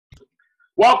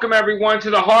Welcome, everyone, to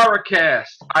the HorrorCast.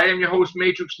 I am your host,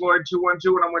 Matrixlord212,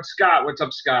 and I'm with Scott. What's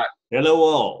up, Scott? Hello,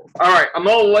 all. All right, I'm a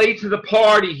little late to the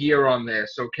party here on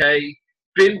this, okay?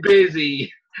 Been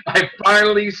busy. I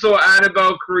finally saw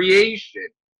Annabelle Creation,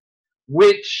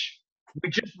 which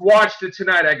we just watched it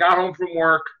tonight. I got home from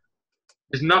work.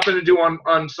 There's nothing to do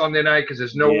on Sunday night because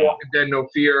there's no Walking Dead, no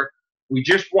Fear. We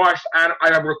just watched, I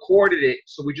recorded it,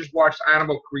 so we just watched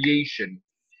Annabelle Creation.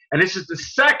 And this is the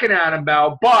second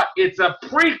Annabelle, but it's a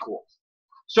prequel.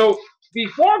 So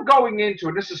before going into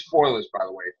it, this is spoilers, by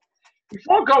the way.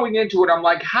 Before going into it, I'm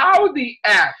like, how the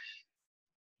F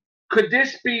could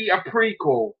this be a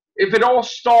prequel if it all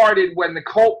started when the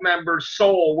cult member's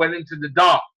soul went into the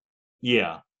doll?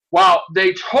 Yeah. Well,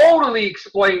 they totally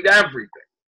explained everything,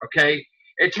 okay?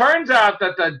 It turns out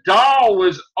that the doll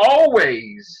was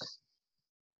always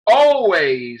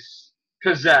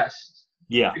possessed.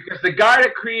 Yeah. Because the guy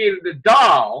that created the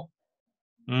doll,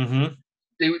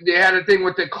 they had a thing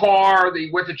with the car. They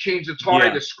went to change the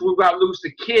tire. The screw got loose.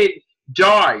 The kid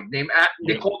died.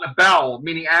 They called her Belle,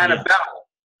 meaning Annabelle.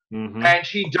 And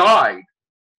she died.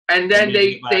 And then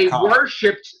they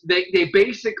worshipped. They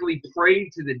basically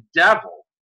prayed to the devil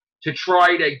to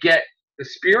try to get the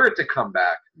spirit to come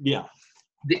back. Yeah.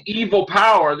 The evil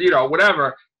power,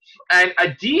 whatever. And a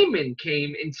demon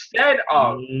came instead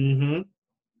of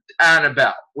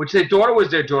Annabelle, which they thought it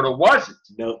was their daughter, wasn't.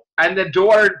 Nope. And the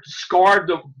daughter scarred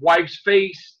the wife's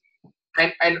face,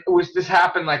 and this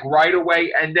happened like right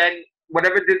away. And then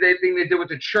whatever thing they did with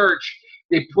the church,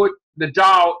 they put the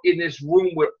doll in this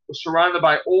room surrounded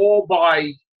by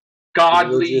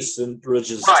godly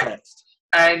religious text.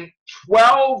 And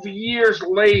 12 years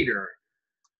later,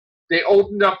 they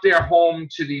opened up their home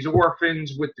to these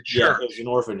orphans with the church. Yeah, it was an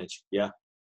orphanage. Yeah.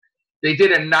 They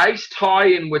did a nice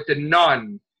tie-in with the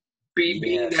nun.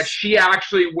 Being that she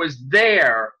actually was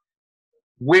there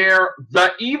where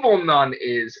the evil nun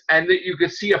is, and that you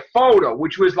could see a photo,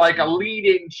 which was like a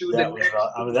lead-in to the next.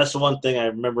 I mean, that's the one thing I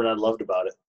remember and I loved about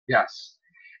it. Yes.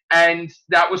 And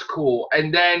that was cool.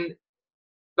 And then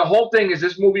the whole thing is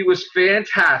this movie was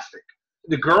fantastic.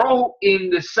 The girl in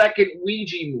the second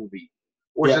Ouija movie,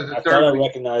 or is it the I third? thought I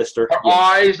recognized her. Her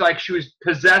eyes, like she was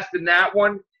possessed in that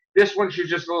one. This one, she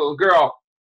was just a little girl.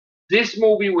 This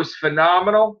movie was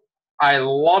phenomenal. I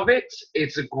love it.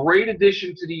 It's a great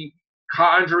addition to the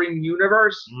Conjuring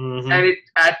universe. And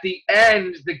at the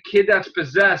end, the kid that's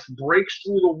possessed breaks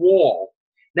through the wall.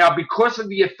 Now, because of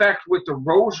the effect with the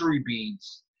rosary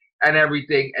beads and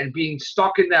everything, and being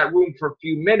stuck in that room for a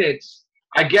few minutes,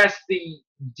 I guess the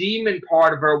demon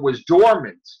part of her was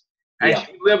dormant. And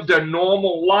she lived a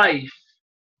normal life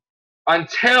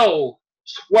until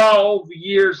 12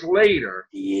 years later.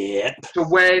 Yeah. To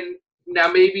when,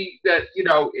 now maybe that,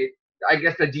 I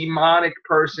guess the demonic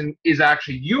person is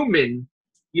actually human,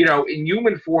 in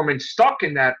human form and stuck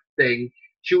in that thing.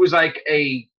 She was like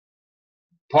a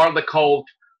part of the cult.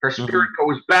 Her spirit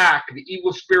goes back. The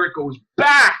evil spirit goes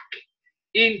back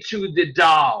into the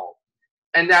doll.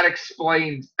 And that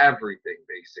explains everything,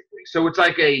 basically. So it's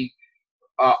like a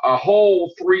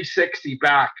whole 360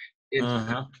 back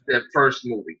into the first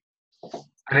movie.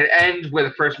 And it ends where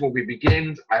the first movie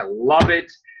begins. I love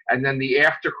it. And then the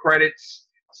after credits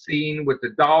scene with the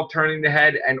doll turning the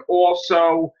head, and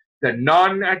also the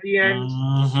nun at the end.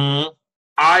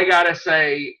 I gotta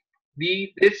say,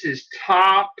 this is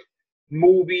top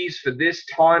movies for this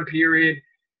time period.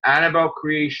 Annabelle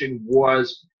Creation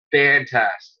was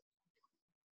fantastic.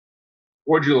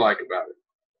 What'd you like about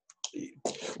it?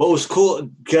 What was cool,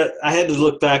 I had to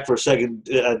look back for a second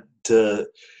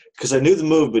because I knew the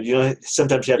move, but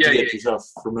sometimes you have to get yourself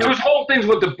familiar. There was whole things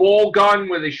with the ball gun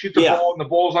where they shoot the ball and the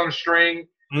ball's on a string.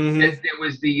 There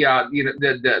was the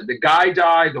guy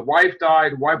died, the wife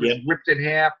died, the wife was ripped in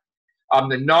half.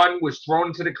 The nun was thrown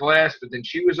into the glass, but then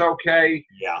she was okay.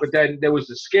 Yeah. But then there was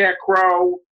the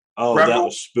scarecrow. Oh, that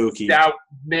was spooky. That,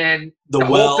 man, the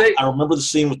well. I remember the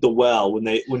scene with the well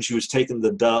when she was taking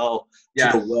the doll to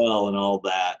the well and all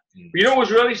that. You know what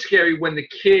was really scary? When the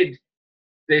kid,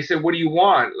 they said, "What do you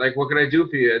want? Like, what can I do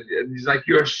for you?" And he's like,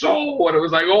 "Your soul." And it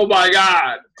was like, oh my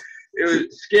God.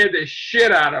 It scared the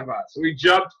shit out of us. We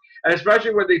jumped, and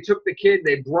especially when they took the kid,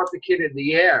 they brought the kid in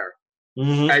the air,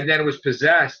 and then it was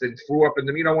possessed and threw up in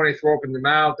the, when they throw up in the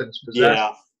mouth and it's possessed.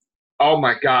 Yeah. Oh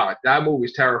my God, that movie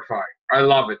was terrifying. I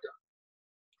love it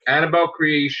though. Annabelle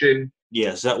Creation.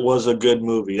 Yes, that was a good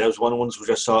movie. That was one of the ones which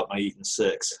I saw at my Eaton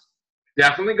 6.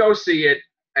 Definitely go see it.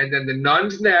 And then The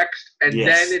Nun's next, and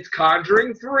then it's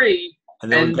Conjuring 3.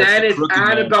 And then it's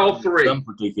Annabelle 3. Some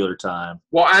particular time.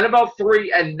 Well, Annabelle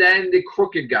 3, and then the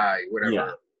Crooked Guy,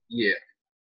 whatever. Yeah.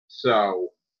 So,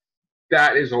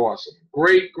 that is awesome.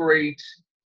 Great, great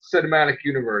cinematic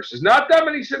universes. Not that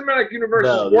many cinematic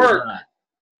universes work.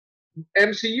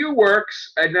 MCU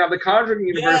works, and now the Conjuring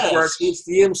universe works. It's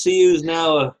the MCU is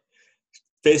now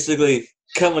basically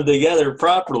coming together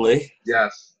properly.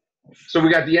 Yes. So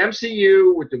we got the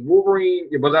MCU with the Wolverine,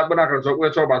 but we're not going to talk.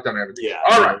 We'll talk about that and everything. Yeah.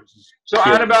 All right. So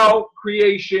Annabelle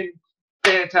creation,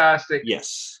 fantastic.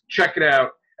 Yes. Check it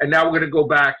out. And now we're going to go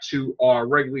back to our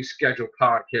regularly scheduled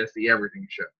podcast, The Everything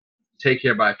Show. Take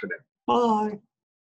care. Bye for now. Bye.